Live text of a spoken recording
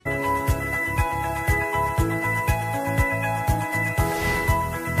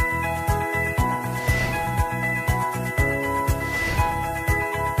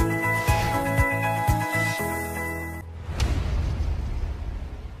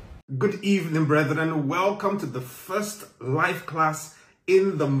Good evening, brethren. Welcome to the first life class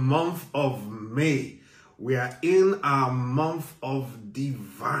in the month of May. We are in our month of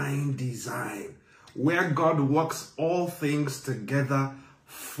divine design, where God works all things together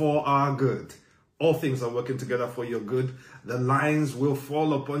for our good. All things are working together for your good. The lines will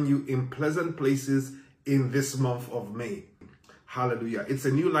fall upon you in pleasant places in this month of May. Hallelujah. It's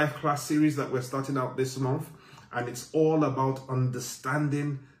a new life class series that we're starting out this month, and it's all about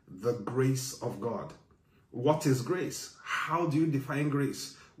understanding the grace of God. What is grace? How do you define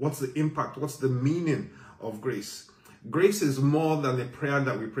grace? What's the impact? What's the meaning of grace? Grace is more than a prayer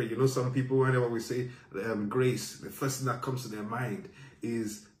that we pray. You know, some people, whenever we say grace, the first thing that comes to their mind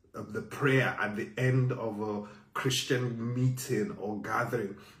is the prayer at the end of a Christian meeting or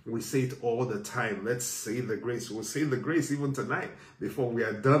gathering. We say it all the time. Let's say the grace. We'll say the grace even tonight before we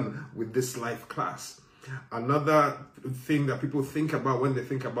are done with this life class. Another thing that people think about when they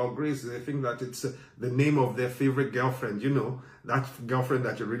think about grace, they think that it's the name of their favorite girlfriend. You know, that girlfriend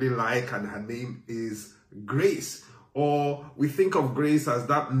that you really like and her name is Grace. Or we think of Grace as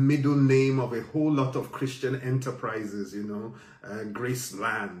that middle name of a whole lot of Christian enterprises, you know, Grace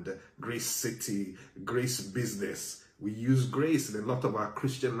Land, Grace City, Grace Business. We use grace in a lot of our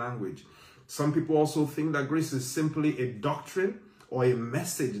Christian language. Some people also think that grace is simply a doctrine or a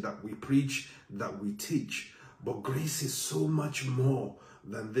message that we preach, that we teach. But grace is so much more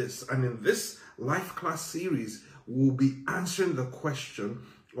than this. And in this life class series, we'll be answering the question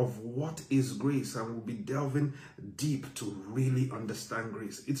of what is grace, and we'll be delving deep to really understand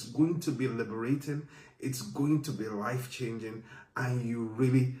grace. It's going to be liberating, it's going to be life-changing, and you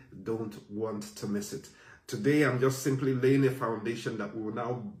really don't want to miss it. Today, I'm just simply laying a foundation that we will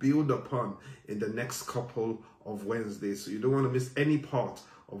now build upon in the next couple of Wednesdays. So you don't want to miss any part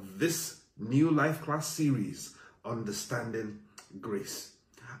of this new life class series, Understanding Grace.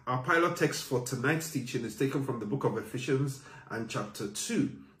 Our pilot text for tonight's teaching is taken from the book of Ephesians and chapter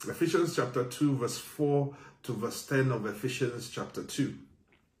 2. Ephesians chapter 2, verse 4 to verse 10 of Ephesians chapter 2.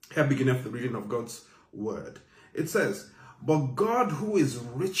 Here beginneth the reading of God's word. It says, "But God, who is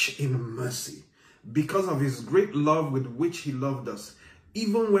rich in mercy, because of his great love with which he loved us,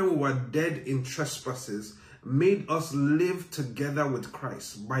 even when we were dead in trespasses, made us live together with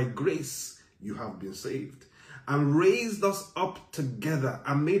Christ. By grace you have been saved, and raised us up together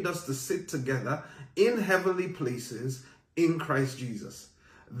and made us to sit together in heavenly places in Christ Jesus,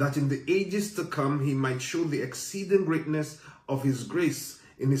 that in the ages to come he might show the exceeding greatness of his grace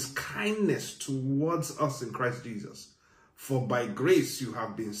in his kindness towards us in Christ Jesus. For by grace you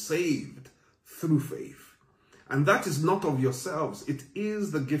have been saved through faith. And that is not of yourselves, it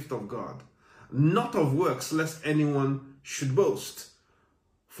is the gift of God, not of works, lest anyone should boast.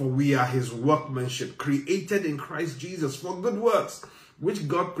 For we are his workmanship, created in Christ Jesus for good works, which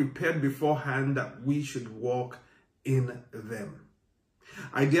God prepared beforehand that we should walk in them."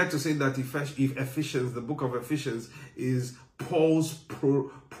 I dare to say that if Ephesians, the book of Ephesians, is Paul's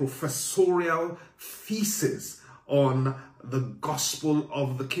professorial thesis on the gospel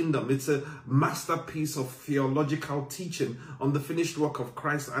of the kingdom. It's a masterpiece of theological teaching on the finished work of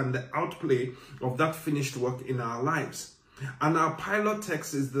Christ and the outplay of that finished work in our lives. And our pilot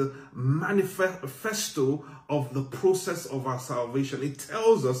text is the manifesto of the process of our salvation. It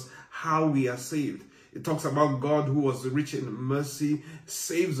tells us how we are saved. It talks about God, who was rich in mercy,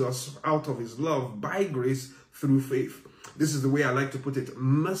 saves us out of his love by grace through faith. This is the way I like to put it.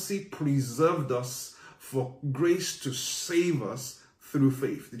 Mercy preserved us for grace to save us through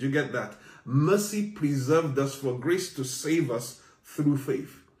faith. Did you get that? Mercy preserved us for grace to save us through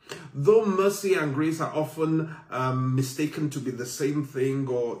faith. Though mercy and grace are often mistaken to be the same thing,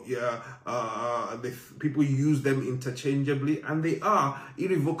 or people use them interchangeably, and they are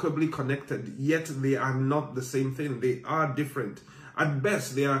irrevocably connected, yet they are not the same thing. They are different. At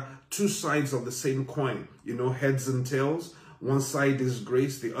best, they are two sides of the same coin, you know, heads and tails. One side is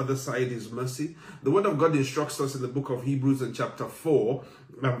grace, the other side is mercy. The word of God instructs us in the book of Hebrews in chapter 4,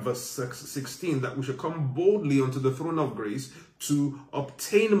 verse 16, that we should come boldly unto the throne of grace to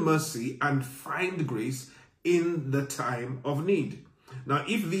obtain mercy and find grace in the time of need. Now,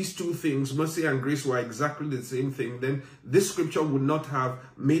 if these two things, mercy and grace, were exactly the same thing, then this scripture would not have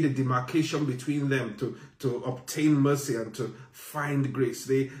made a demarcation between them to obtain mercy and to find grace.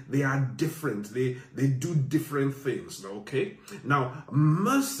 They are different. They do different things, okay? Now,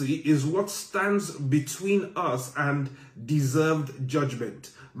 mercy is what stands between us and deserved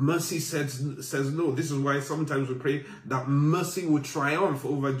judgment. Mercy says no. This is why sometimes we pray that mercy will triumph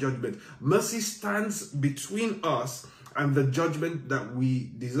over judgment. Mercy stands between us and the judgment that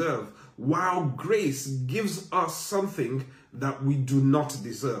we deserve, while grace gives us something that we do not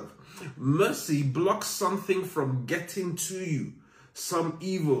deserve. Mercy blocks something from getting to you. Some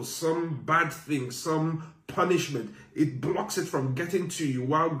evil, some bad thing, some punishment. It blocks it from getting to you,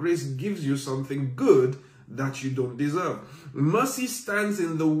 while grace gives you something good that you don't deserve. Mercy stands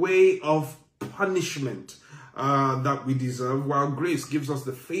in the way of punishment that we deserve, while grace gives us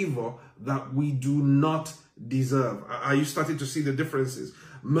the favor that we do not deserve. Are you starting to see the differences?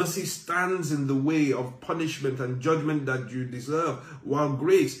 Mercy stands in the way of punishment and judgment that you deserve, while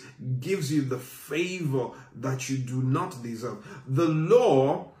grace gives you the favor that you do not deserve. The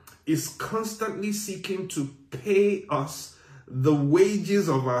law is constantly seeking to pay us the wages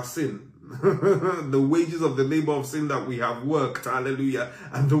of our sin. The wages of the labor of sin that we have worked. Hallelujah.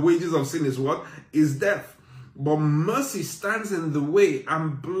 And the wages of sin is what? Is death. But mercy stands in the way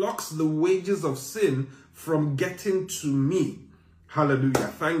and blocks the wages of sin from getting to me. Hallelujah.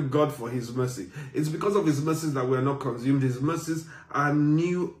 Thank God for his mercy. It's because of his mercies that we are not consumed. His mercies are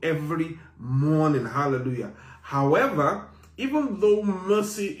new every morning. Hallelujah. However, even though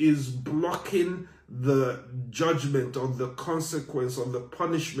mercy is blocking the judgment or the consequence or the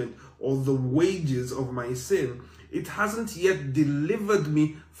punishment or the wages of my sin, it hasn't yet delivered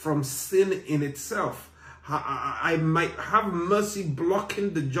me from sin in itself. I might have mercy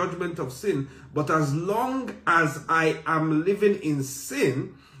blocking the judgment of sin, but as long as I am living in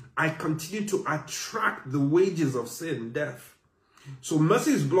sin, I continue to attract the wages of sin, death. So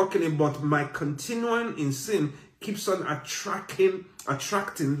mercy is blocking it, but my continuing in sin keeps on attracting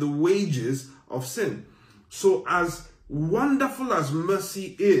the wages of sin. So as wonderful as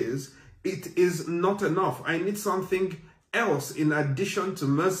mercy is, it is not enough. I need something else in addition to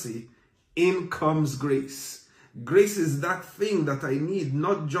mercy. In comes grace. Grace is that thing that I need,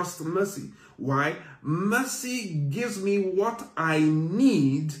 not just mercy. Why? Mercy gives me what I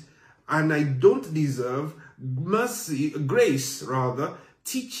need and I don't deserve. Grace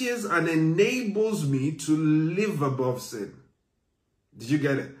teaches and enables me to live above sin. Did you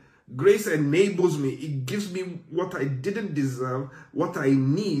get it? Grace enables me. It gives me what I didn't deserve, what I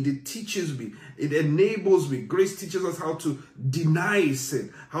need. It teaches me. It enables me. Grace teaches us how to deny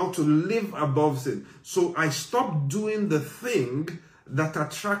sin, how to live above sin. So I stopped doing the thing that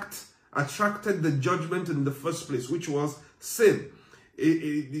attracted the judgment in the first place, which was sin.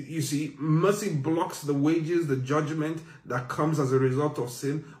 You see, mercy blocks the wages, the judgment that comes as a result of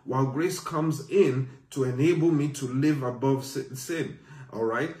sin, while grace comes in to enable me to live above sin. All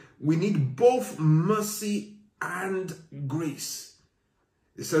right? We need both mercy and grace.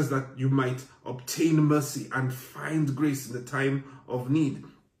 It says that you might obtain mercy and find grace in the time of need.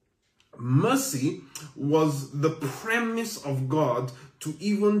 Mercy was the premise of God to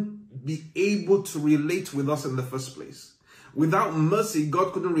even be able to relate with us in the first place. Without mercy,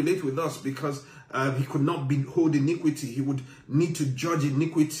 God couldn't relate with us because he could not behold iniquity. He would need to judge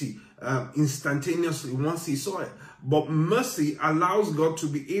iniquity instantaneously once he saw it. But mercy allows God to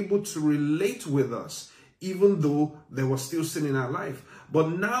be able to relate with us, even though there was still sin in our life. But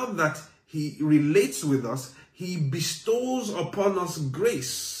now that he relates with us, he bestows upon us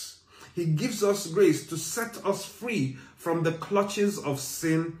grace. He gives us grace to set us free from the clutches of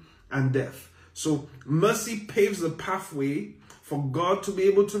sin and death. So mercy paves the pathway for God to be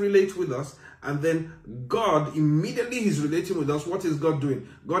able to relate with us. And then God, immediately he's relating with us. What is God doing?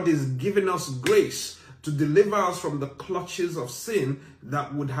 God is giving us grace to deliver us from the clutches of sin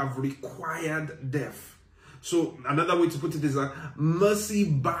that would have required death. So another way to put it is that mercy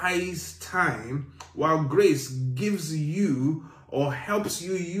buys time, while grace gives you or helps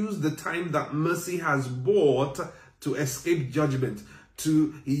you use the time that mercy has bought to escape judgment.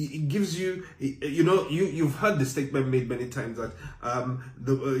 He gives you, you've heard the statement made many times that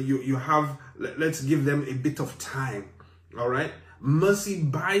let's give them a bit of time. All right. Mercy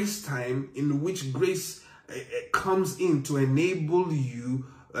buys time, in which grace comes in to enable you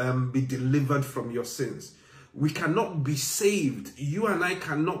be delivered from your sins. We cannot be saved. You and I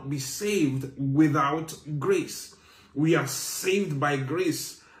cannot be saved without grace. We are saved by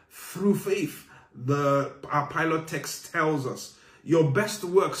grace through faith. Our pilot text tells us. Your best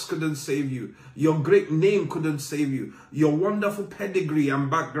works couldn't save you. Your great name couldn't save you. Your wonderful pedigree and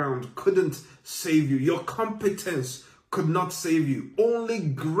background couldn't save you. Your competence could not save you. Only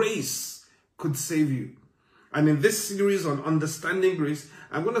grace could save you. And in this series on understanding grace,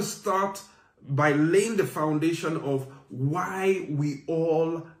 I'm going to start by laying the foundation of why we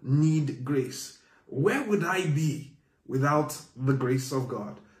all need grace. Where would I be without the grace of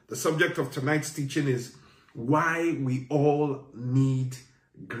God? The subject of tonight's teaching is why we all need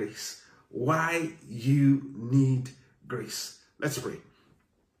grace. Why you need grace. Let's pray.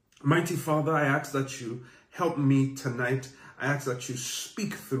 Mighty Father, I ask that you help me tonight I ask that you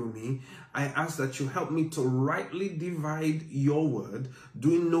speak through me. I ask that you help me to rightly divide your word,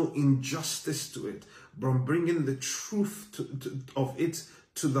 doing no injustice to it, but bringing the truth of it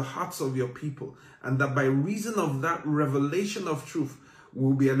to the hearts of your people. And that by reason of that revelation of truth,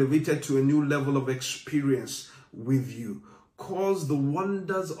 we'll be elevated to a new level of experience with you. Cause the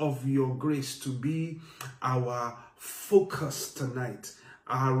wonders of your grace to be our focus tonight,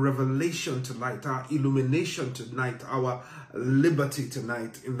 our revelation tonight, our illumination tonight, our liberty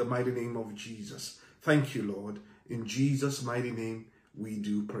tonight, in the mighty name of Jesus. Thank you, Lord. In Jesus' mighty name, we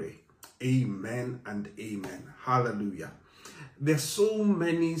do pray. Amen and amen. Hallelujah. There's so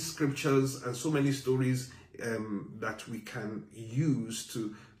many scriptures and so many stories that we can use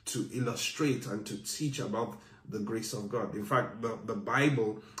to illustrate and to teach about the grace of God. In fact, the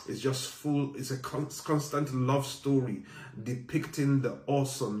Bible is just full. It's a constant love story depicting the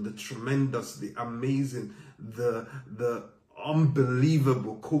awesome, the tremendous, the amazing, the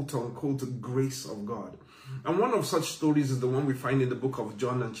unbelievable, quote unquote, grace of God. And one of such stories is the one we find in the book of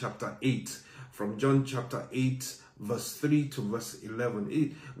John and chapter 8. From John chapter 8, verse 3 to verse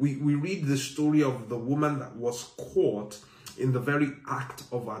 11. We read the story of the woman that was caught in the very act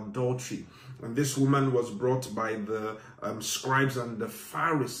of adultery. And this woman was brought by the scribes and the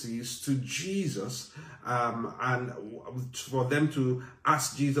Pharisees to Jesus, and for them to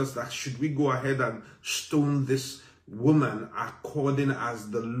ask Jesus that should we go ahead and stone this woman according as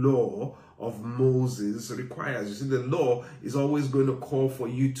the law of Moses requires. You see, the law is always going to call for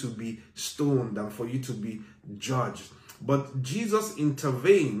you to be stoned and for you to be judged. But Jesus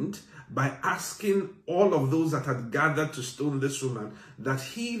intervened by asking all of those that had gathered to stone this woman that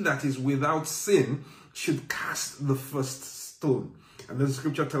he that is without sin should cast the first stone. And then the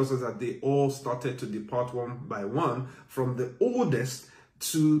scripture tells us that they all started to depart one by one, from the oldest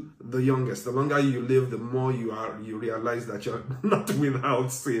to the youngest. The longer you live, the more you realize that you're not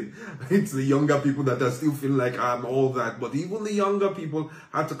without sin. It's the younger people that are still feeling like I'm all that. But even the younger people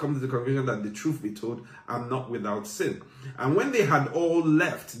had to come to the conclusion that the truth be told, I'm not without sin. And when they had all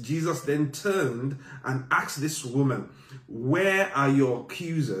left, Jesus then turned and asked this woman, where are your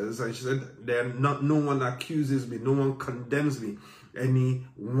accusers? And she said, no one accuses me, no one condemns me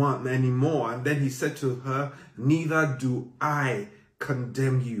anymore. And then he said to her, neither do I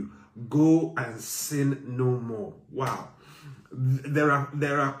condemn you. Go and sin no more. Wow. There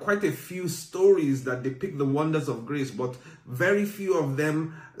are quite a few stories that depict the wonders of grace, but very few of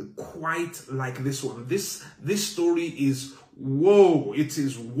them quite like this one. This story is, whoa, it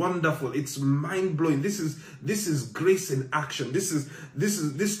is wonderful. It's mind-blowing. This is grace in action.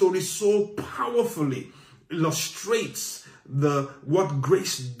 This story so powerfully illustrates what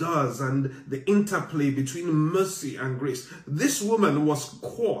grace does and the interplay between mercy and grace. This woman was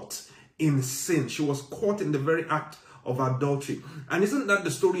caught in sin. She was caught in the very act of adultery. And isn't that the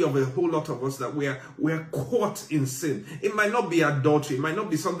story of a whole lot of us, that we're caught in sin? It might not be adultery. It might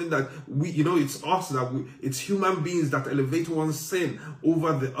not be something that it's us, it's human beings that elevate one sin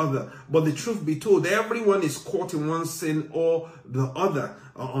over the other. But the truth be told, everyone is caught in one sin or the other,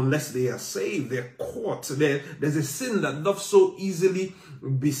 unless they are saved. They're caught. There's a sin that does so easily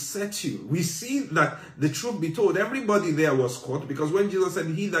beset you. We see that, the truth be told, everybody there was caught, because when Jesus said,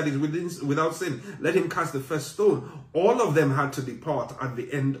 he that is without sin, let him cast the first stone, all of them had to depart at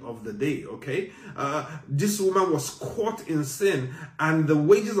the end of the day, okay? This woman was caught in sin, and the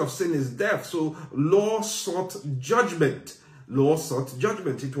wages of sin is death. So law sought judgment. Law sought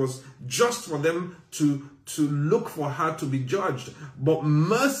judgment. It was just for them to look for her to be judged. But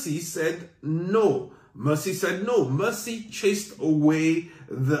mercy said no. Mercy said no. Mercy chased away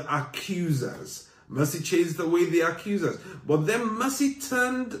the accusers. Mercy chased away the accusers. But then mercy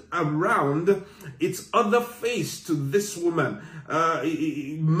turned around its other face to this woman.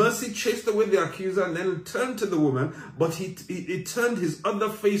 Mercy chased away the accuser and then turned to the woman. But he turned his other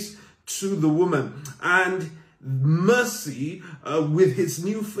face to the woman. And mercy, with his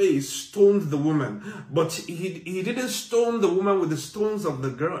new face, stoned the woman. But he didn't stone the woman with the stones of the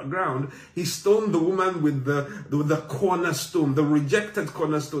ground. He stoned the woman with the cornerstone, the rejected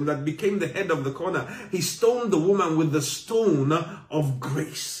cornerstone that became the head of the corner. He stoned the woman with the stone of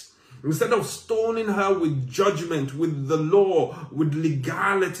grace. Instead of stoning her with judgment, with the law, with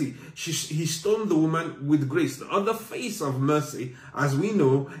legality, he stoned the woman with grace. The other face of mercy, as we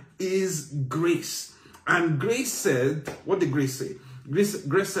know, is grace. And grace said, what did grace say?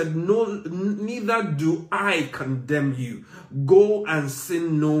 Grace said, no, neither do I condemn you. Go and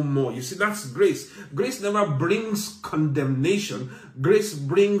sin no more. You see, that's grace. Grace never brings condemnation. Grace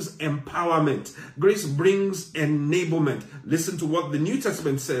brings empowerment. Grace brings enablement. Listen to what the New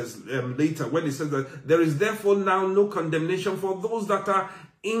Testament says later, when it says that there is therefore now no condemnation for those that are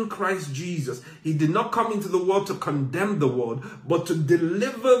in Christ Jesus. He did not come into the world to condemn the world, but to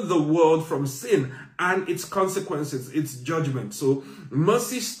deliver the world from sin and its consequences, its judgment. So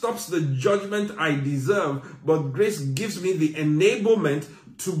mercy stops the judgment I deserve, but grace gives me the enablement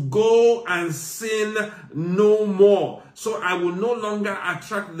to go and sin no more. So I will no longer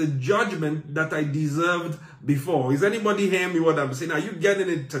attract the judgment that I deserved before. Is anybody hearing me what I'm saying? Are you getting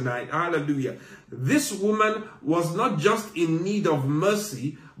it tonight? Hallelujah. This woman was not just in need of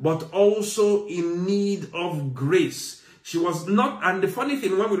mercy, but also in need of grace. She was not, and the funny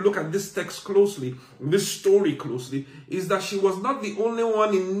thing when we look at this text closely, this story closely, is that she was not the only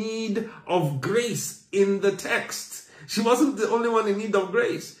one in need of grace in the text. She wasn't the only one in need of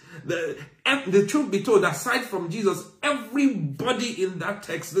grace. The truth be told, aside from Jesus, everybody in that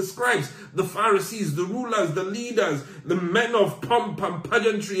text, the scribes, the Pharisees, the rulers, the leaders, the men of pomp and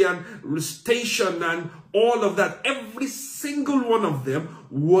pageantry and station and all of that, every single one of them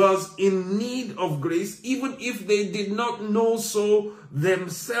was in need of grace, even if they did not know so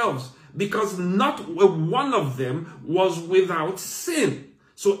themselves, because not one of them was without sin.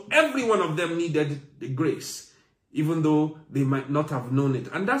 So every one of them needed the grace, even though they might not have known it.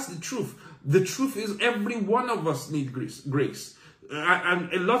 And that's the truth. The truth is every one of us need grace.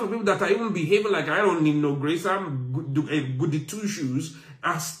 And a lot of people that are even behaving like I don't need no grace, I'm a goody two-shoes,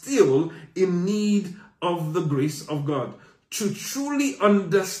 are still in need of the grace of God. To truly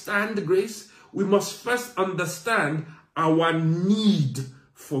understand grace, we must first understand our need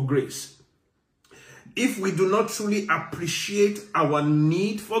for grace. If we do not truly appreciate our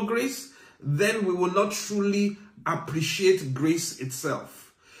need for grace, then we will not truly appreciate grace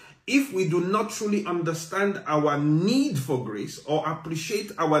itself. If we do not truly understand our need for grace or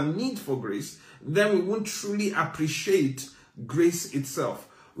appreciate our need for grace, then we won't truly appreciate grace itself.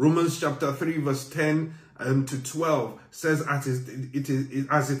 Romans chapter 3 verse 10 to 12 says, as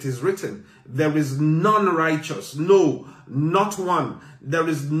it is written, there is none righteous, no, not one. There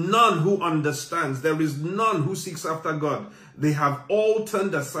is none who understands. There is none who seeks after God. They have all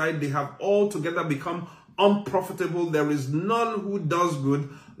turned aside. They have altogether become unprofitable. There is none who does good,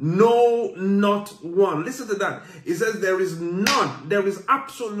 no, not one. Listen to that. It says there is none. There is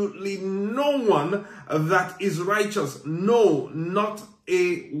absolutely no one that is righteous. No, not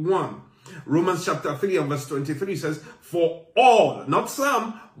a one. Romans chapter 3 and verse 23 says, for all, not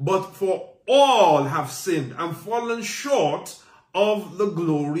some, but for all have sinned and fallen short of the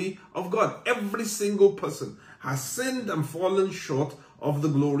glory of God. Every single person has sinned and fallen short of the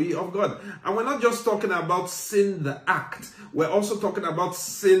glory of God. And we're not just talking about sin, the act. We're also talking about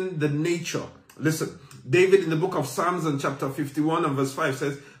sin, the nature. Listen, David in the book of Psalms in chapter 51 and verse 5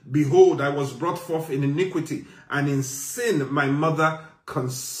 says, behold, I was brought forth in iniquity, and in sin my mother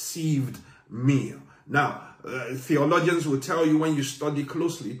conceived me. Now, theologians will tell you when you study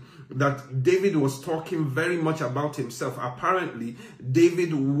closely that David was talking very much about himself. Apparently,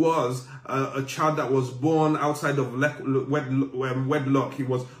 David was a child that was born outside of wedlock. He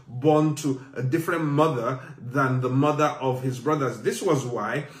was born to a different mother than the mother of his brothers. This was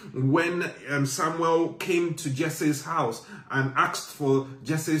why when Samuel came to Jesse's house and asked for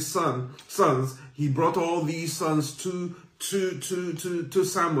Jesse's sons, he brought all these sons to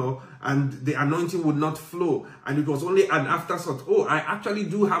Samuel, and the anointing would not flow, and it was only an afterthought. Oh, I actually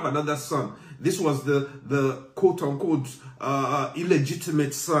do have another son. This was the quote-unquote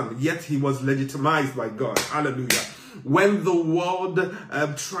illegitimate son, yet he was legitimized by God. Hallelujah. When the world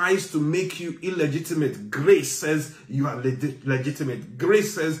tries to make you illegitimate, grace says you are legitimate.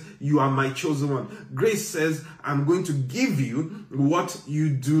 Grace says you are my chosen one. Grace says I'm going to give you what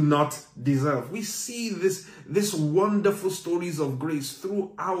you do not deserve. We see this wonderful stories of grace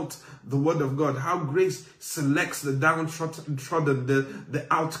throughout the Word of God. How grace selects the downtrodden, the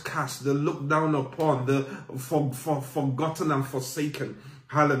outcast, the looked down upon, the forgotten and forsaken.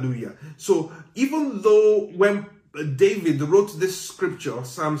 Hallelujah. So even though when David wrote this scripture,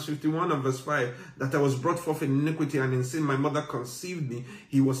 Psalms 51 and verse 5, that I was brought forth in iniquity, and in sin my mother conceived me,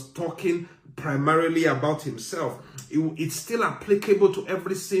 he was talking primarily about himself. It's still applicable to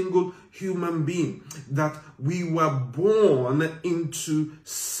every single human being, that we were born into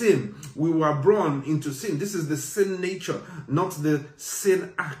sin. We were born into sin. This is the sin nature, not the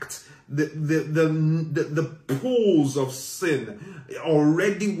sin act. The pools of sin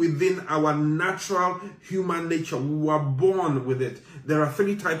already within our natural human nature. We were born with it. There are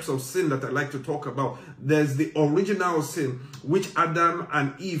 3 types of sin that I like to talk about. There's the original sin, which Adam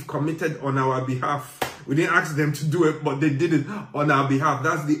and Eve committed on our behalf. We didn't ask them to do it, but they did it on our behalf.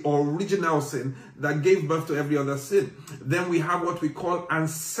 That's the original sin that gave birth to every other sin. Then we have what we call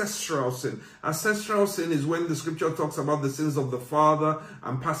ancestral sin. Ancestral sin is when the scripture talks about the sins of the father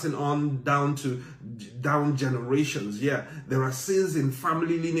and passing on down generations. Yeah, there are sins in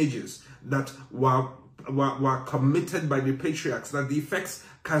family lineages that were committed by the patriarchs, that the effects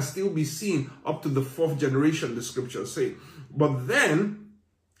can still be seen up to the 4th generation, the scriptures say. But then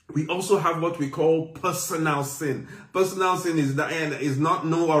we also have what we call personal sin. Personal sin is not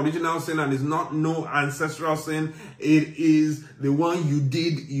no original sin and is not no ancestral sin. It is the one you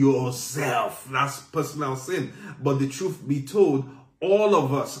did yourself. That's personal sin. But the truth be told, all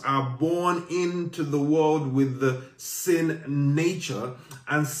of us are born into the world with the sin nature,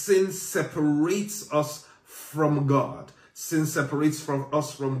 and sin separates us from God. Sin separates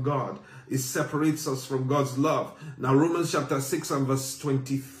us from God. It separates us from God's love. Now, Romans chapter 6 and verse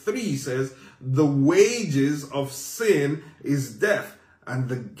 23 says, the wages of sin is death, and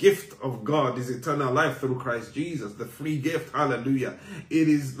the gift of God is eternal life through Christ Jesus, the free gift. Hallelujah. It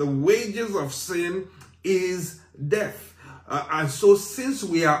is the wages of sin is death. And so since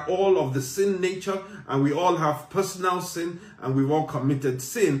we are all of the sin nature and we all have personal sin and we've all committed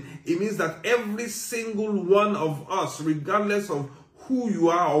sin, it means that every single one of us, regardless of who you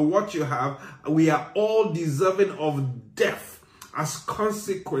are or what you have, we are all deserving of death as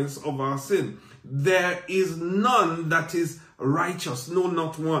consequence of our sin. There is none that is righteous, no,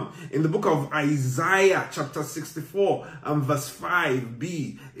 not one. In the book of Isaiah chapter 64 and verse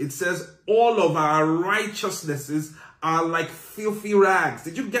 5b, it says, all of our righteousnesses are like filthy rags.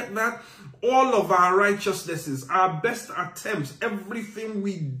 Did you get that? All of our righteousnesses, our best attempts, everything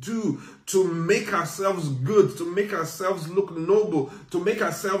we do to make ourselves good, to make ourselves look noble, to make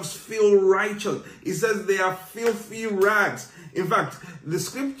ourselves feel righteous, it says they are filthy rags. In fact, the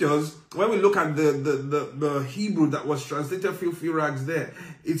scriptures, when we look at the Hebrew that was translated filthy rags there,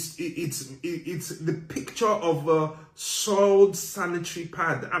 it's the picture of a soiled sanitary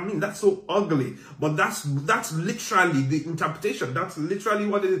pad. I mean, that's so ugly, but that's literally the interpretation. That's literally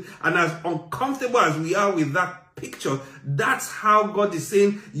what it is. And as uncomfortable as we are with that picture, that's how God is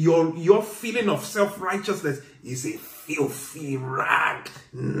saying your feeling of self-righteousness is a filthy rag.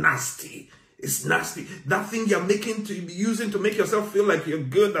 Nasty. It's nasty. That thing you're using to make yourself feel like you're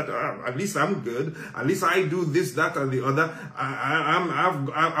good, that at least I'm good. At least I do this, that, and the other.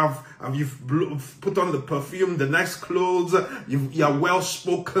 You've put on the perfume, the nice clothes. You're well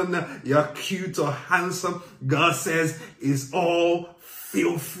spoken. You're cute or handsome. God says is all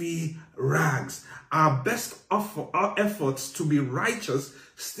filthy rags. Our best efforts to be righteous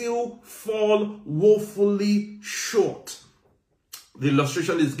still fall woefully short. The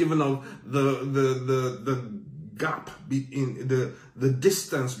illustration is given of the gap in the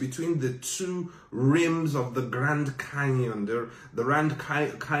distance between the 2 rims of the Grand Canyon. The Grand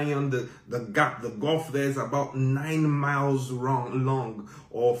Canyon, the gap, the gulf there is about 9 miles long,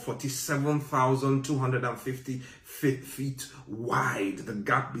 or 47,250 feet wide. The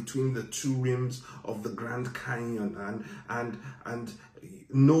gap between the 2 rims of the Grand Canyon, and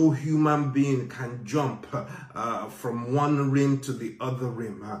no human being can jump from one rim to the other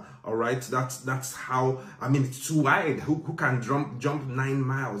rim. All right, that's how. I mean, it's too wide. Who can jump 9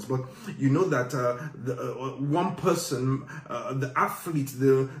 miles? But you know that one person, the athlete,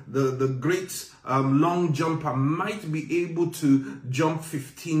 the great long jumper, might be able to jump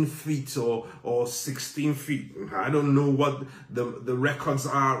 15 feet or 16 feet. I don't know what the records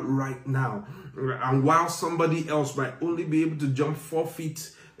are right now. And while somebody else might only be able to jump 4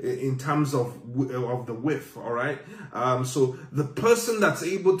 feet in terms of the width, all right? So the person that's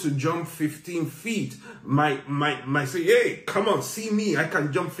able to jump 15 feet might say, hey, come on, see me, I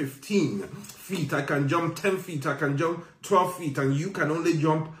can jump 15 feet, I can jump 10 feet, I can jump 12 feet, and you can only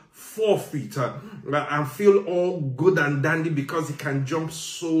jump 4 feet and feel all good and dandy because he can jump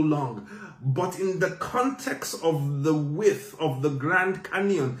so long. But in the context of the width of the Grand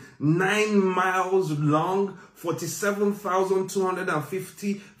Canyon, 9 miles long,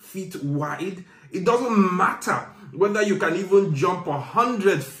 47,250 feet wide, it doesn't matter whether you can even jump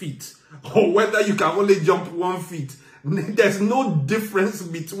 100 feet or whether you can only jump 1 feet. There's no difference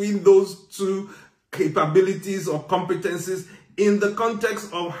between those 2 capabilities or competencies in the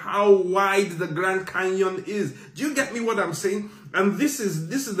context of how wide the Grand Canyon is. Do you get me what I'm saying? And this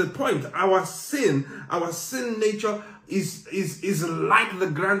is the point. Our sin nature is like the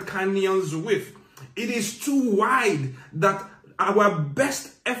Grand Canyon's width. It is too wide that our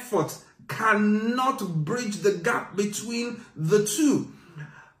best efforts cannot bridge the gap between the two.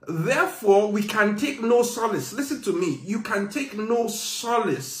 Therefore, we can take no solace. Listen to me. You can take no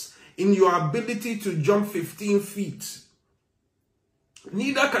solace in your ability to jump 15 feet.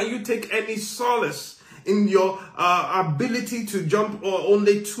 Neither can you take any solace in your ability to jump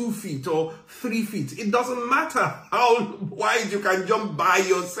only 2 feet or 3 feet. It doesn't matter how wide you can jump by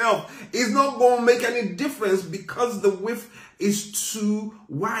yourself. It's not going to make any difference because the width is too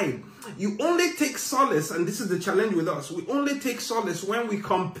wide. You only take solace, and this is the challenge with us, we only take solace when we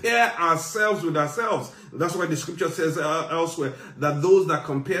compare ourselves with ourselves. That's why the scripture says elsewhere that those that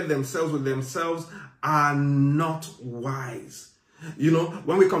compare themselves with themselves are not wise. You know,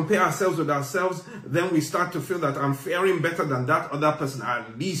 when we compare ourselves with ourselves, then we start to feel that I'm faring better than that other person.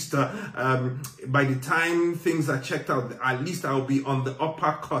 At least by the time things are checked out, at least I'll be on the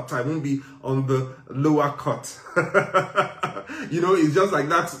upper cut. I won't be on the lower cut. You know, it's just like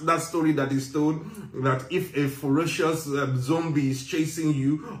that story that is told, that if a ferocious zombie is chasing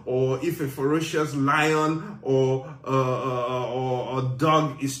you, or if a ferocious lion or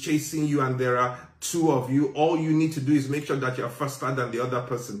dog is chasing you, and there are two of you, all you need to do is make sure that you're faster than the other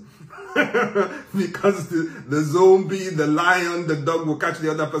person. Because the zombie, the lion, the dog will catch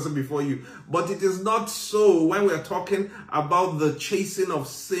the other person before you. But it is not so when we're talking about the chasing of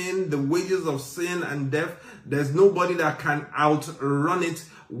sin, the wages of sin and death. There's nobody that can outrun it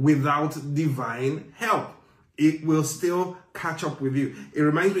without divine help. It will still catch up with you. It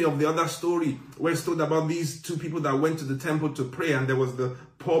reminds me of the other story where it's told about these two people that went to the temple to pray, and there was the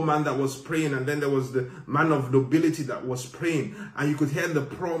poor man that was praying, and then there was the man of nobility that was praying, and you could hear the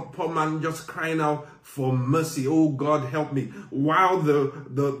poor man just crying out for mercy. Oh God, help me. While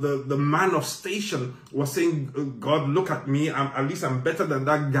the man of station was saying, God, look at me. At least I'm better than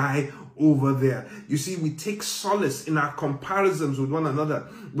that guy over there. You see, we take solace in our comparisons with one another.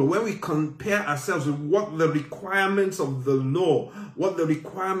 But when we compare ourselves with what the requirements of the law, what the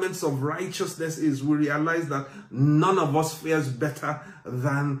requirements of righteousness is, we realize that none of us fares better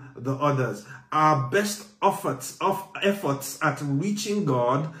than the others. Our best efforts at reaching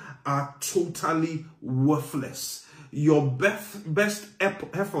God are totally worthless. Your best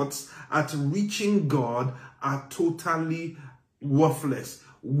efforts at reaching God are totally worthless.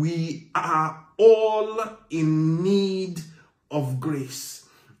 We are all in need of grace.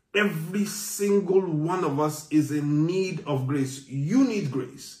 Every single one of us is in need of grace. You need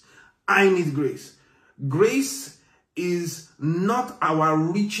grace. I need grace. Grace is not our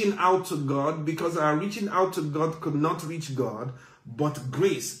reaching out to God, because our reaching out to God could not reach God, but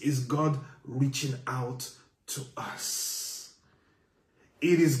grace is God reaching out to us.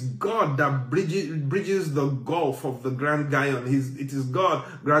 It is God that bridges the gulf of the Grand Canyon. It is God,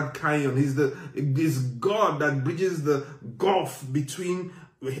 Grand Canyon. It is God that bridges the gulf between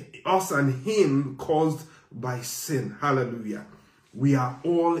us and Him caused by sin. Hallelujah. We are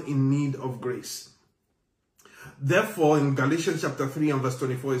all in need of grace. Therefore, in Galatians chapter 3 and verse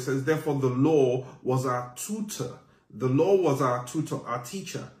 24, it says, therefore the law was our tutor. The law was our tutor, our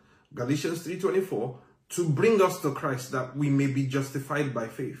teacher. Galatians 3:24. To bring us to Christ, that we may be justified by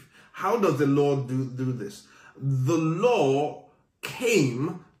faith. How does the law do this? The law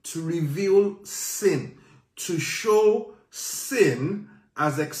came to reveal sin, to show sin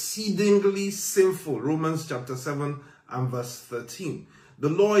as exceedingly sinful. Romans chapter 7 and verse 13. The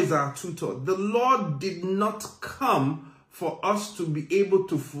law is our tutor. The law did not come for us to be able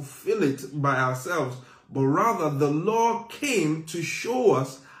to fulfill it by ourselves, but rather the law came to show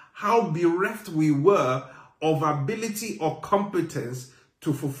us how bereft we were of ability or competence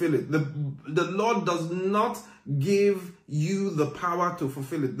to fulfill it. The law does not give you the power to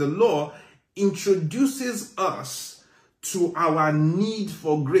fulfill it. The law introduces us to our need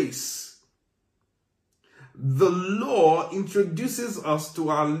for grace. The law introduces us to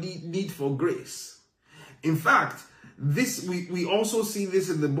our need for grace. In fact, we also see this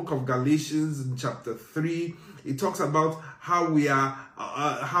in the book of Galatians in chapter 3. It talks about how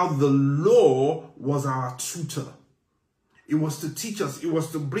how the law was our tutor. It was to teach us, it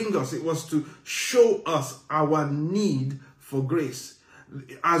was to bring us, it was to show us our need for grace.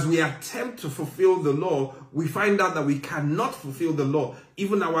 As we attempt to fulfill the law, we find out that we cannot fulfill the law.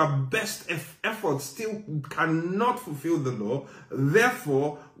 Even our best efforts still cannot fulfill the law.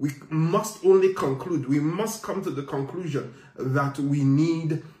 Therefore, we must only conclude, we must come to the conclusion that we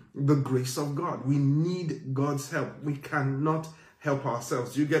need the grace of God. We need God's help. We cannot help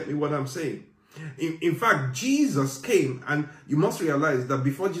ourselves. Do you get me what I'm saying? In fact, Jesus came, and you must realize that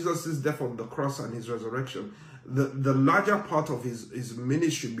before Jesus' death on the cross and his resurrection, the larger part of his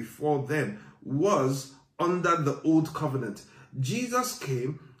ministry before then was under the old covenant. Jesus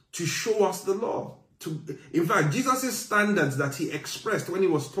came to show us the law. In fact, Jesus' standards that he expressed when he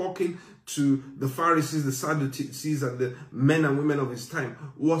was talking to the Pharisees, the Sadducees, and the men and women of his time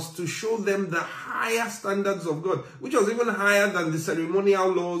was to show them the higher standards of God, which was even higher than the ceremonial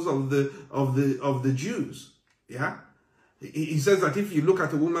laws of the Jews. Yeah, he says that if you look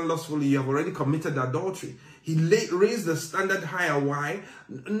at a woman lustfully, you have already committed adultery. He raised the standard higher. Why?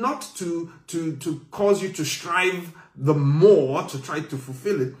 Not to cause you to strive the more to try to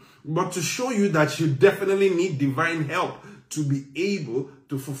fulfill it, but to show you that you definitely need divine help to be able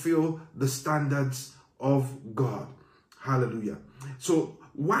to fulfill the standards of God. Hallelujah. So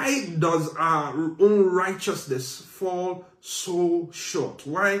why does our own righteousness fall so short?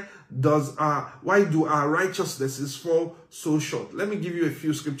 Why do our righteousnesses fall so short? Let me give you a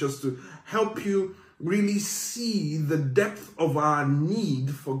few scriptures to help you really see the depth of our need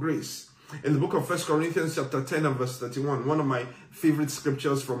for grace. In the book of 1 Corinthians chapter 10 and verse 31, one of my favorite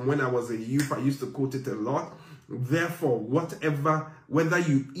scriptures from when I was a youth, I used to quote it a lot. Therefore, whether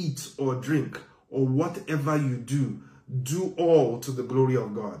you eat or drink or whatever you do all to the glory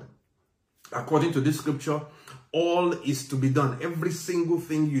of God. According to this scripture, all is to be done. Every single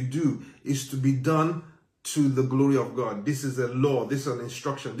thing you do is to be done to the glory of God. This is a law. This is an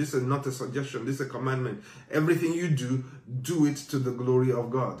instruction. This is not a suggestion. This is a commandment. Everything you do it to the glory of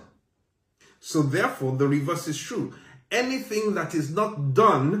God. So therefore, the reverse is true. Anything that is not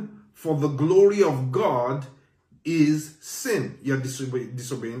done for the glory of God is sin. You're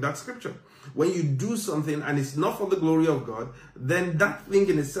disobeying that scripture. When you do something and it's not for the glory of God, then that thing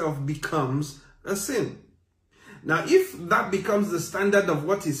in itself becomes a sin. Now, if that becomes the standard of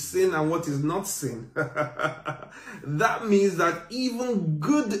what is sin and what is not sin, that means that even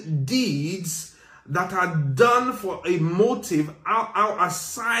good deeds that are done for a motive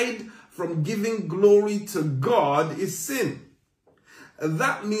aside from giving glory to God is sin.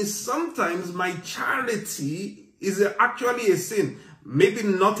 That means sometimes my charity is actually a sin. Maybe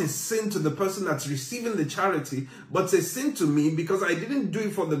not a sin to the person that's receiving the charity, but a sin to me because I didn't do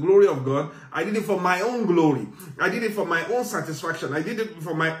it for the glory of God. I did it for my own glory. I did it for my own satisfaction. I did it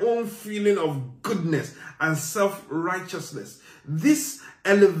for my own feeling of goodness and self-righteousness. This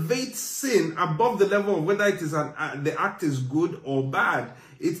elevates sin above the level of whether it is the act is good or bad.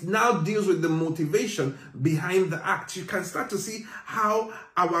 It now deals with the motivation behind the act. You can start to see how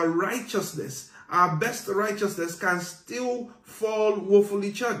our righteousness, our best righteousness, can still fall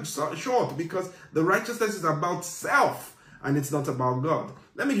woefully short because the righteousness is about self and it's not about God.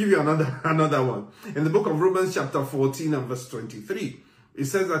 Let me give you another one. In the book of Romans chapter 14 and verse 23, it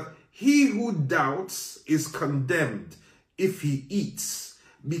says that he who doubts is condemned if he eats,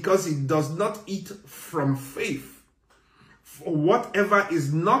 because he does not eat from faith. For whatever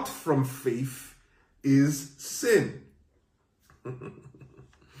is not from faith is sin.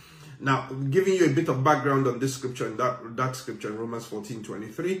 Now, giving you a bit of background on this scripture and that scripture in Romans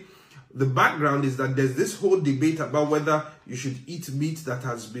 14:23, the background is that there's this whole debate about whether you should eat meat that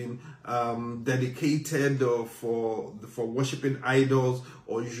has been dedicated for worshiping idols,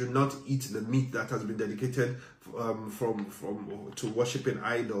 or you should not eat the meat that has been dedicated to worshiping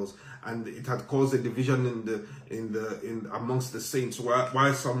idols. And it had caused a division amongst the saints,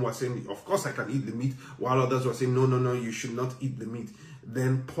 while some were saying, of course I can eat the meat, while others were saying, no, you should not eat the meat.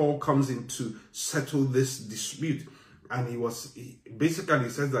 Then Paul comes in to settle this dispute, and he basically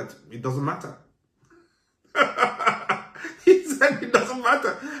says that it doesn't matter. He said it doesn't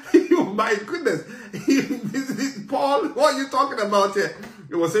matter. Oh my goodness. Paul, what are you talking about here?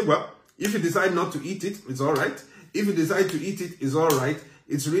 He was saying, well, if you decide not to eat it, it's all right. If you decide to eat it, it's all right.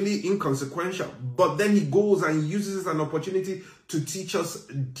 It's really inconsequential. But then he goes and uses it as an opportunity to teach us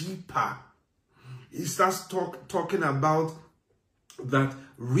deeper. He starts talking about that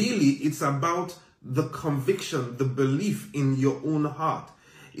really it's about the conviction, the belief in your own heart.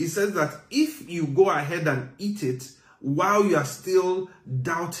 He says that if you go ahead and eat it while you are still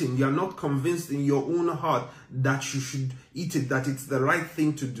doubting, you are not convinced in your own heart that you should eat it, that it's the right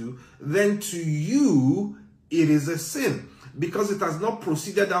thing to do, then to you it is a sin, because it has not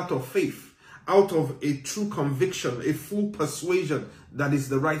proceeded out of faith, out of a true conviction, a full persuasion that is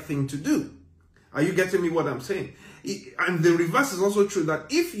the right thing to do. Are you getting me what I'm saying? And the reverse is also true, that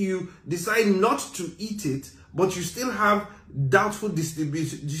if you decide not to eat it, but you still have doubtful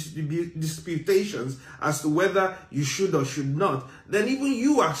disputations as to whether you should or should not, then even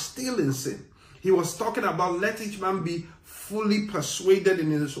you are still in sin. He was talking about let each man be fully persuaded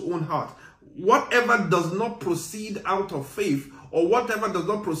in his own heart. Whatever does not proceed out of faith, or whatever does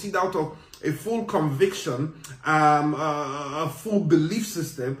not proceed out of a full conviction, a full belief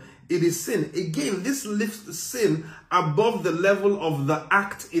system, it is sin. Again, this lifts sin above the level of the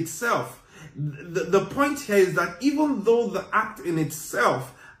act itself. The point here is that even though the act in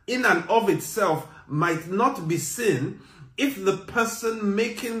itself, in and of itself, might not be sin, if the person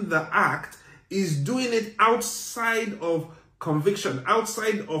making the act is doing it outside of conviction,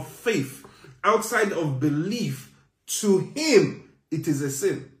 outside of faith, outside of belief, to him, it is a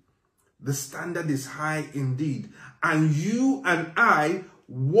sin. The standard is high indeed. And you and I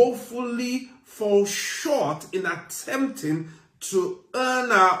woefully fall short in attempting to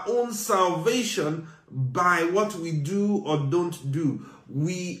earn our own salvation by what we do or don't do.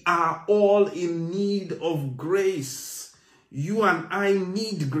 We are all in need of grace. You and I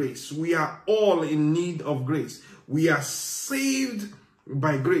need grace. We are all in need of grace. We are saved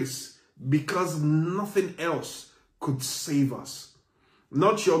by grace because nothing else could save us.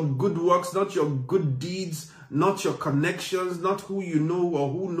 Not your good works, not your good deeds, not your connections, not who you know or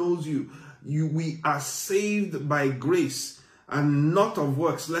who knows you. We are saved by grace and not of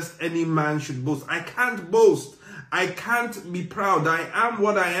works, lest any man should boast. I can't boast. I can't be proud. I am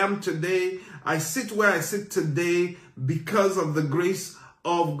what I am today. I sit where I sit today because of the grace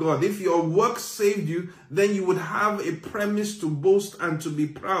of God. If your works saved you, then you would have a premise to boast and to be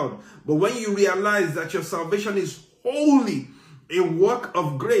proud. But when you realize that your salvation is wholly a work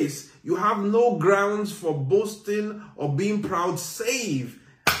of grace, you have no grounds for boasting or being proud save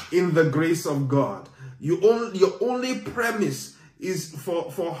in the grace of God. Your only premise is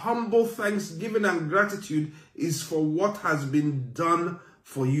for humble thanksgiving and gratitude is for what has been done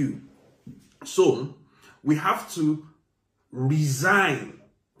for you. So we have to resign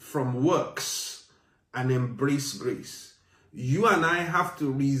from works and embrace grace. You and I have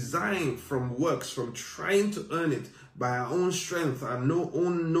to resign from works, from trying to earn it by our own strength, our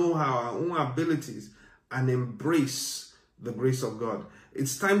own know-how, our own abilities, and embrace the grace of God.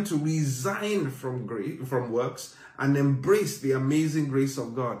 It's time to resign from works and embrace the amazing grace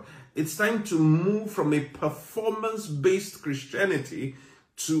of God. It's time to move from a performance-based Christianity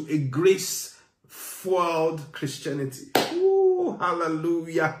to a grace-fueled Christianity. Ooh,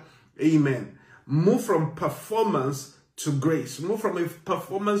 hallelujah. Amen. Move from performance to grace. Move from a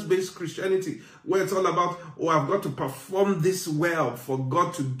performance-based Christianity where it's all about, oh, I've got to perform this well for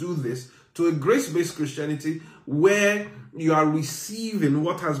God to do this, to a grace-based Christianity where you are receiving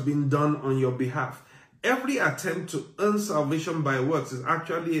what has been done on your behalf. Every attempt to earn salvation by works is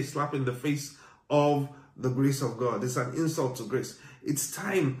actually a slap in the face of the grace of God. It's an insult to grace. It's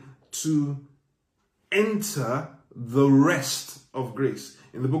time to enter the rest of grace.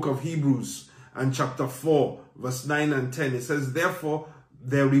 In the book of Hebrews and chapter 4, verse 9 and 10, it says, therefore,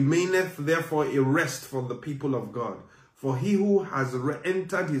 there remaineth therefore a rest for the people of God. For he who has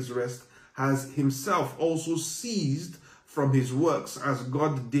entered his rest has himself also ceased from his works as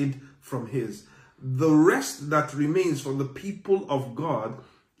God did from his. The rest that remains for the people of God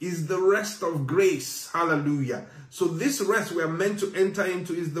is the rest of grace. Hallelujah. So this rest we are meant to enter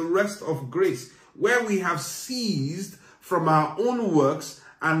into is the rest of grace, where we have ceased from our own works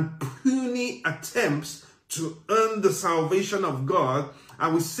and puny attempts to earn the salvation of God,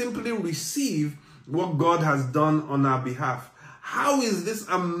 and we simply receive what God has done on our behalf. How is this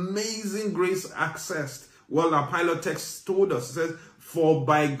amazing grace accessed? Well, our pilot text told us, it says, for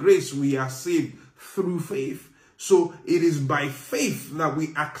by grace we are saved through faith. So it is by faith that we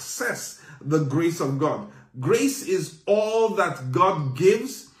access the grace of God. Grace is all that God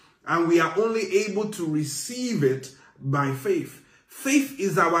gives, and we are only able to receive it by faith. Faith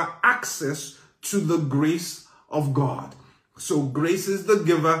is our access to the grace of God. So grace is the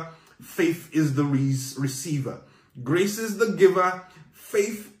giver, faith is the receiver. Grace is the giver,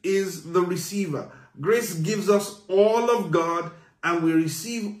 faith is the receiver. Grace gives us all of God, and we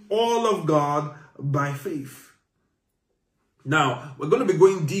receive all of God by faith. Now, we're going to be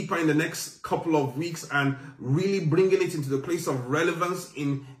going deeper in the next couple of weeks and really bringing it into the place of relevance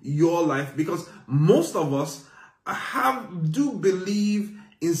in your life, because most of us do believe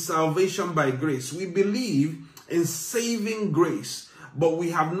in salvation by grace. We believe in saving grace, but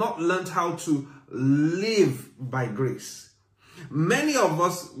we have not learned how to live by grace. Many of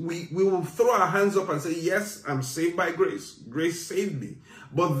us, we will throw our hands up and say, yes, I'm saved by grace. Grace saved me.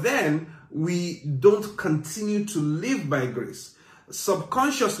 But then we don't continue to live by grace.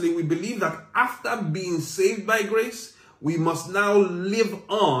 subconsciously we believe that after being saved by grace, we must now live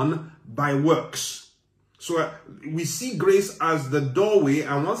on by works. So we see grace as the doorway,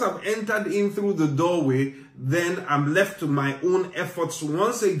 and once I've entered in through the doorway, then I'm left to my own efforts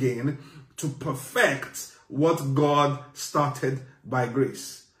once again to perfect what God started by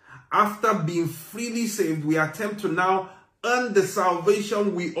grace. After being freely saved, we attempt to now earn the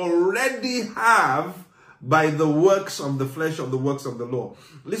salvation we already have by the works of the flesh, of the works of the law.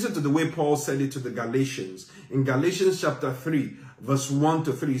 Listen to the way Paul said it to the Galatians. In Galatians chapter 3, verse 1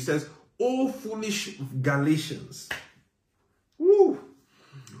 to 3, he says, "O foolish Galatians,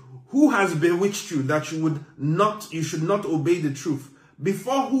 who has bewitched you that you should not obey the truth,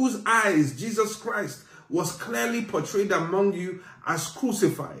 before whose eyes Jesus Christ was clearly portrayed among you as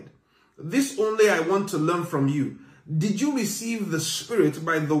crucified? This only I want to learn from you. Did you receive the Spirit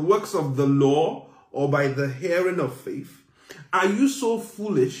by the works of the law or by the hearing of faith? Are you so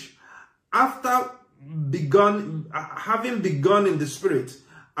foolish? After having begun in the Spirit,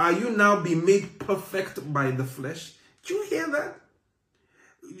 are you now be made perfect by the flesh?" Do you hear that?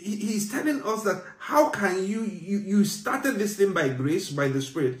 He's telling us that how can you started this thing by grace, by the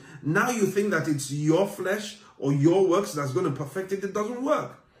Spirit. Now you think that it's your flesh or your works that's going to perfect it. It doesn't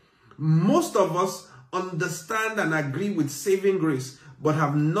work. Most of us understand and agree with saving grace, but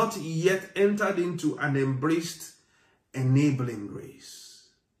have not yet entered into and embraced enabling grace.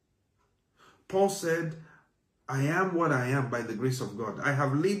 Paul said, "I am what I am by the grace of God. I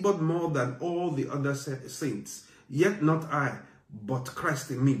have labored more than all the other saints, yet not I, but Christ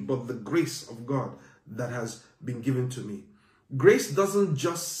in me, but the grace of God that has been given to me." Grace doesn't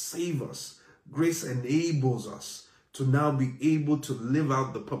just save us. Grace enables us to now be able to live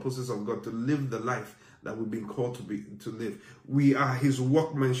out the purposes of God, to live the life that we've been called to live. We are his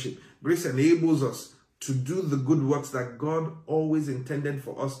workmanship. Grace enables us to do the good works that God always intended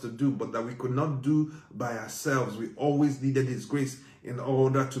for us to do, but that we could not do by ourselves. We always needed his grace in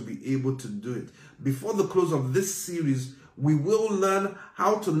order to be able to do it. Before the close of this series, we will learn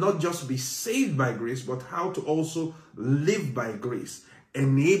how to not just be saved by grace, but how to also live by grace,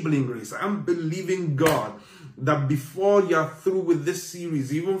 enabling grace. I'm believing God that before you're through with this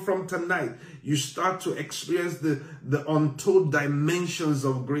series, even from tonight, you start to experience the untold dimensions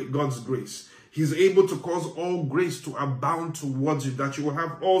of God's grace. He's able to cause all grace to abound towards you, that you will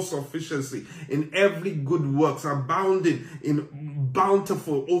have all sufficiency in every good works, abounding in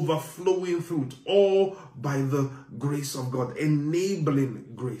bountiful, overflowing fruit, all by the grace of God, enabling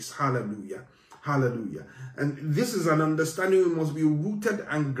grace. Hallelujah. Hallelujah. And this is an understanding we must be rooted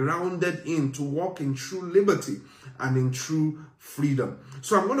and grounded in to walk in true liberty and in true freedom.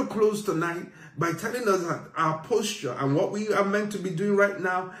 So I'm going to close tonight by telling us that our posture and what we are meant to be doing right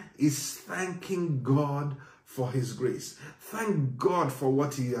now is thanking God for his grace. Thank God for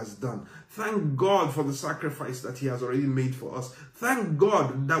what he has done. Thank God for the sacrifice that he has already made for us. Thank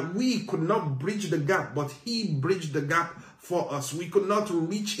God that we could not bridge the gap, but he bridged the gap for us. We could not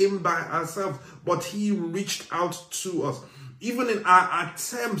reach him by ourselves, but he reached out to us. Even in our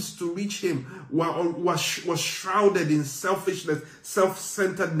attempts to reach him was shrouded in selfishness,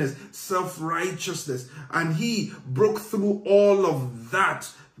 self-centeredness, self-righteousness. And he broke through all of that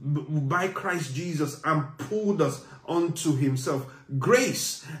by Christ Jesus and pulled us onto himself.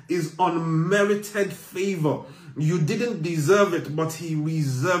 Grace is unmerited favor. You didn't deserve it, but he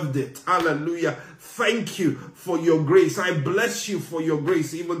reserved it. Hallelujah. Thank you for your grace. I bless you for your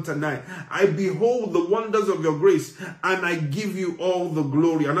grace even tonight. I behold the wonders of your grace and I give you all the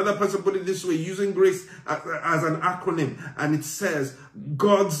glory. Another person put it this way, using grace as an acronym, and it says,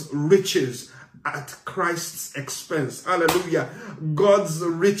 God's riches at Christ's expense. Hallelujah. God's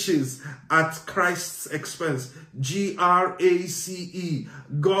riches at Christ's expense. G-R-A-C-E.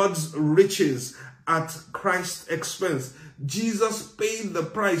 God's riches at Christ's expense. Jesus paid the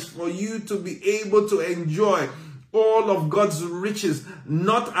price for you to be able to enjoy all of God's riches,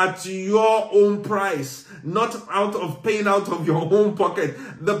 not at your own price, not out of paying out of your own pocket.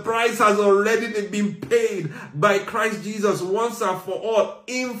 The price has already been paid by Christ Jesus once and for all.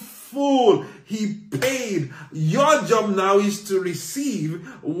 In full, he paid. Your job now is to receive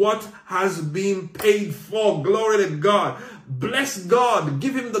what has been paid for. Glory to God. Bless God.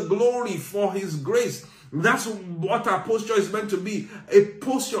 Give him the glory for his grace. That's what our posture is meant to be. A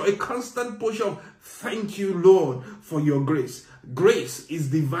posture, a constant posture of thank you, Lord, for your grace. Grace is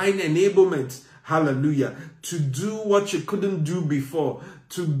divine enablement Hallelujah. To do what you couldn't do before,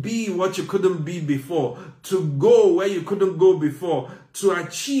 to be what you couldn't be before, to go where you couldn't go before, to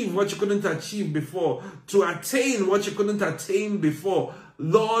achieve what you couldn't achieve before, to attain what you couldn't attain before.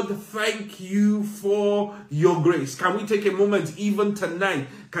 Lord, thank you for your grace. Can we take a moment even tonight?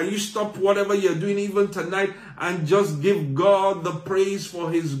 Can you stop whatever you're doing even tonight and just give God the praise for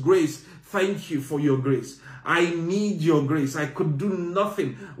his grace? Thank you for your grace. I need your grace. I could do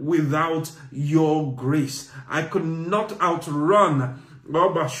nothing without your grace. I could not outrun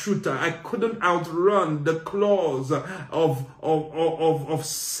I couldn't outrun the claws of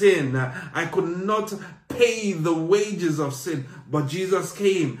sin. I could not pay the wages of sin. But Jesus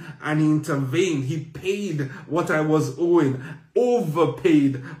came and he intervened. He paid what I was owing,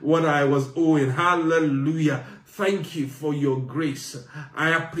 overpaid what I was owing. Hallelujah. Thank you for your grace.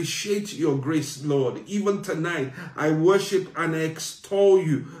 I appreciate your grace, Lord. Even tonight, I worship and extol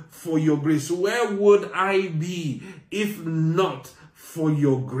you for your grace. Where would I be if not for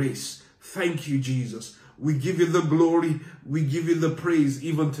your grace? Thank you, Jesus. We give you the glory. We give you the praise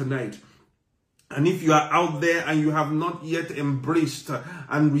even tonight. And if you are out there and you have not yet embraced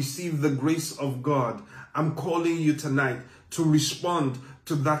and received the grace of God, I'm calling you tonight to respond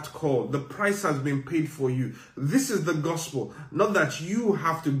to that call. The price has been paid for you. This is the gospel. Not that you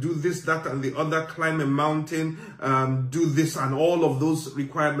have to do this, that, and the other, climb a mountain, do this and all of those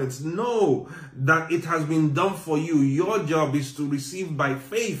requirements. No, that it has been done for you. Your job is to receive by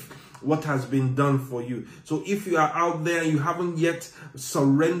faith what has been done for you. So if you are out there and you haven't yet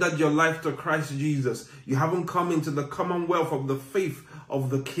surrendered your life to Christ Jesus, you haven't come into the commonwealth of the faith of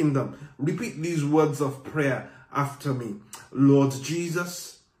the kingdom, repeat these words of prayer after me. Lord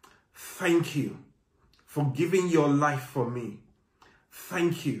Jesus, thank you for giving your life for me.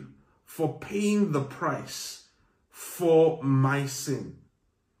 Thank you for paying the price for my sin.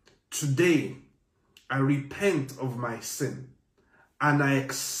 Today, I repent of my sin and I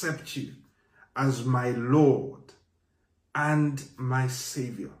accept you as my Lord and my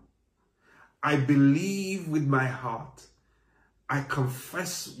Savior. I believe with my heart, I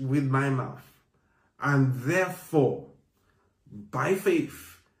confess with my mouth, and therefore, by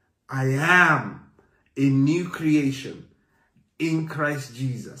faith, I am a new creation in Christ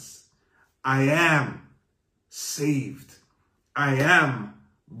Jesus. I am saved. I am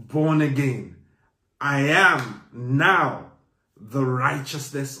born again. I am now the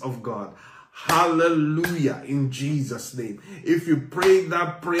righteousness of God. Hallelujah, in Jesus' name. If you prayed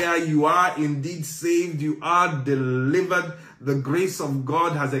that prayer, you are indeed saved. You are delivered. The grace of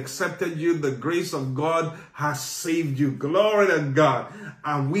God has accepted you. The grace of God has saved you. Glory to God.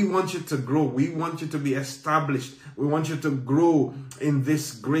 And we want you to grow. We want you to be established. We want you to grow in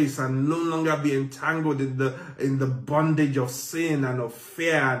this grace and no longer be entangled in the bondage of sin and of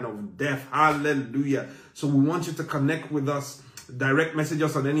fear and of death. Hallelujah. So we want you to connect with us. Direct message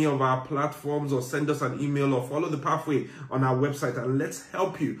us on any of our platforms or send us an email or follow the pathway on our website, and let's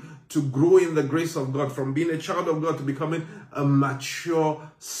help you to grow in the grace of God, from being a child of God to becoming a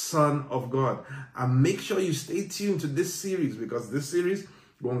mature son of God. And make sure you stay tuned to this series, because this series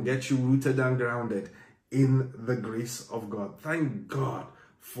won't get you rooted and grounded in the grace of God. Thank God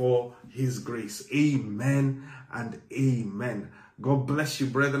for his grace. Amen and amen. God bless you,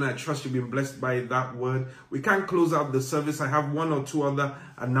 brethren. I trust you've been blessed by that word. We can't close out the service. I have one or two other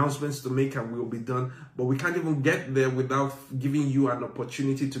announcements to make and we'll be done. But we can't even get there without giving you an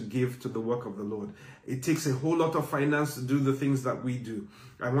opportunity to give to the work of the Lord. It takes a whole lot of finance to do the things that we do.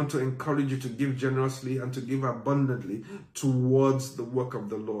 I want to encourage you to give generously and to give abundantly towards the work of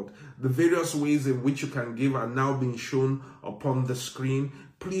the Lord. The various ways in which you can give are now being shown upon the screen.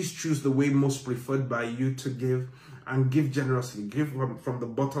 Please choose the way most preferred by you to give. And give generously. Give from the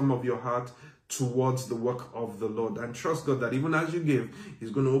bottom of your heart towards the work of the Lord. And trust God that even as you give, he's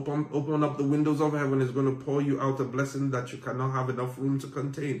going to open up the windows of heaven. He's going to pour you out a blessing that you cannot have enough room to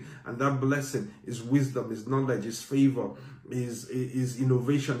contain. And that blessing is wisdom, is knowledge, is favor, is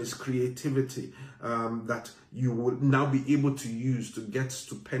innovation, is creativity, that you will now be able to use to get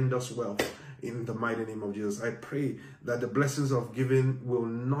stupendous wealth. In the mighty name of Jesus, I pray that the blessings of giving will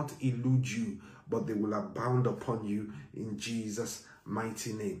not elude you, but they will abound upon you in Jesus'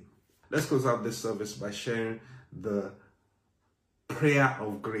 mighty name. Let's close out this service by sharing the prayer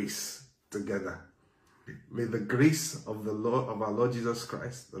of grace together. May the grace of the Lord, of our Lord Jesus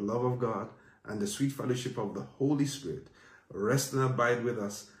Christ, the love of God, and the sweet fellowship of the Holy Spirit rest and abide with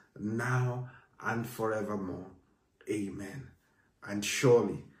us now and forevermore. Amen. And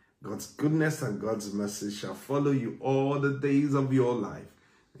surely God's goodness and God's mercy shall follow you all the days of your life.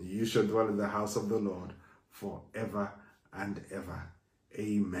 You shall dwell in the house of the Lord forever and ever.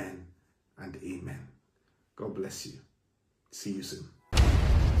 Amen and amen. God bless you. See you soon.